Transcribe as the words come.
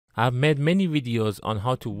I've made many videos on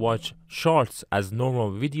how to watch shorts as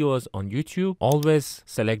normal videos on YouTube. Always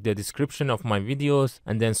select the description of my videos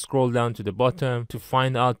and then scroll down to the bottom to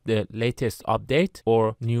find out the latest update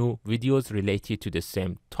or new videos related to the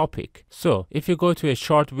same topic. So if you go to a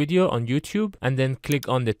short video on YouTube and then click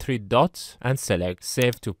on the three dots and select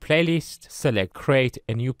save to playlist, select create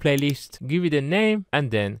a new playlist, give it a name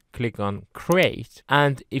and then click on create.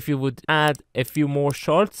 And if you would add a few more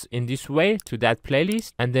shorts in this way to that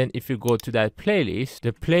playlist, and then if you go to that playlist,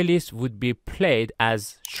 the playlist would be played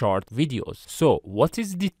as short videos. So what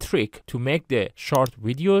is the trick to make the short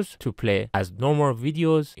videos to play as normal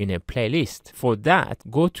videos in a playlist? For that,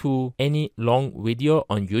 go to any long video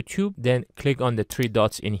on YouTube, then click on the three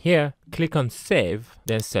dots in here, click on save,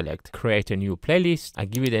 then select create a new playlist. I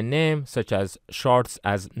give it a name such as shorts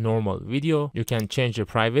as normal video. You can change the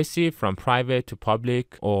privacy from private to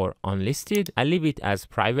public or unlisted. I leave it as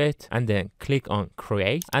private and then click on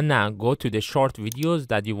create. And now go to the short videos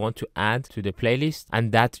that you want to add to the playlist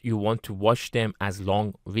and that you want to watch them as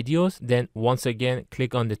long videos. Then once again,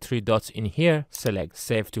 click on the three dots in here, select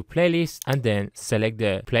save to playlist and then select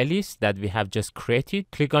the playlist that we have just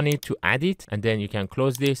created. Click on it to add it and then you can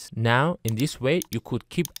close this. Now in this way you could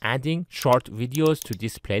keep adding short videos to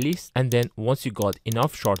this playlist, and then once you got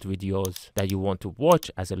enough short videos that you want to watch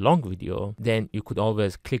as a long video, then you could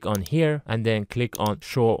always click on here and then click on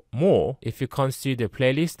show more. If you can't see the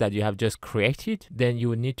playlist that you have just created, then you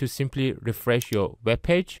will need to simply refresh your web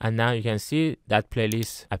page and now you can see that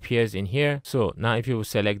playlist appears in here. So now if you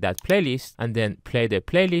select that playlist and then play the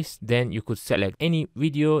playlist, then you could select any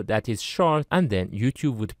video that is short and then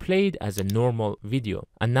YouTube would play it as a normal video.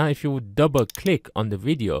 And now if you would double click on the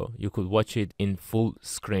video, you could watch it in full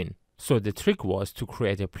screen. So the trick was to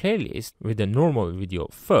create a playlist with a normal video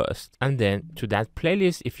first, and then to that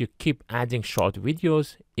playlist, if you keep adding short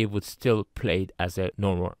videos, it would still play it as a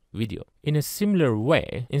normal video. In a similar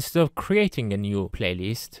way, instead of creating a new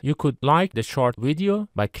playlist, you could like the short video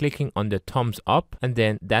by clicking on the thumbs up, and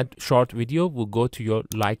then that short video will go to your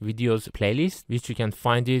like videos playlist, which you can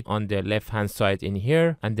find it on the left hand side in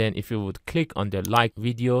here. And then if you would click on the like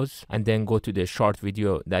videos and then go to the short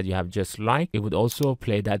video that you have just liked, it would also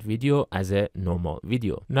play that video as a normal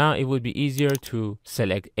video. Now it would be easier to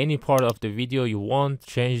select any part of the video you want,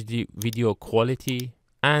 change the video quality,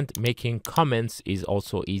 and making comments is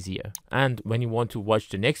also easier. And when you want to watch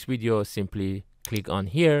the next video, simply click on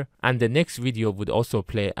here and the next video would also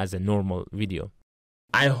play as a normal video.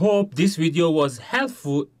 I hope this video was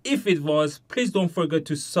helpful. If it was, please don't forget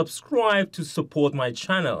to subscribe to support my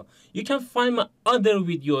channel. You can find my other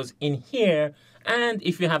videos in here, and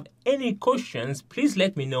if you have any questions, please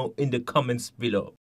let me know in the comments below.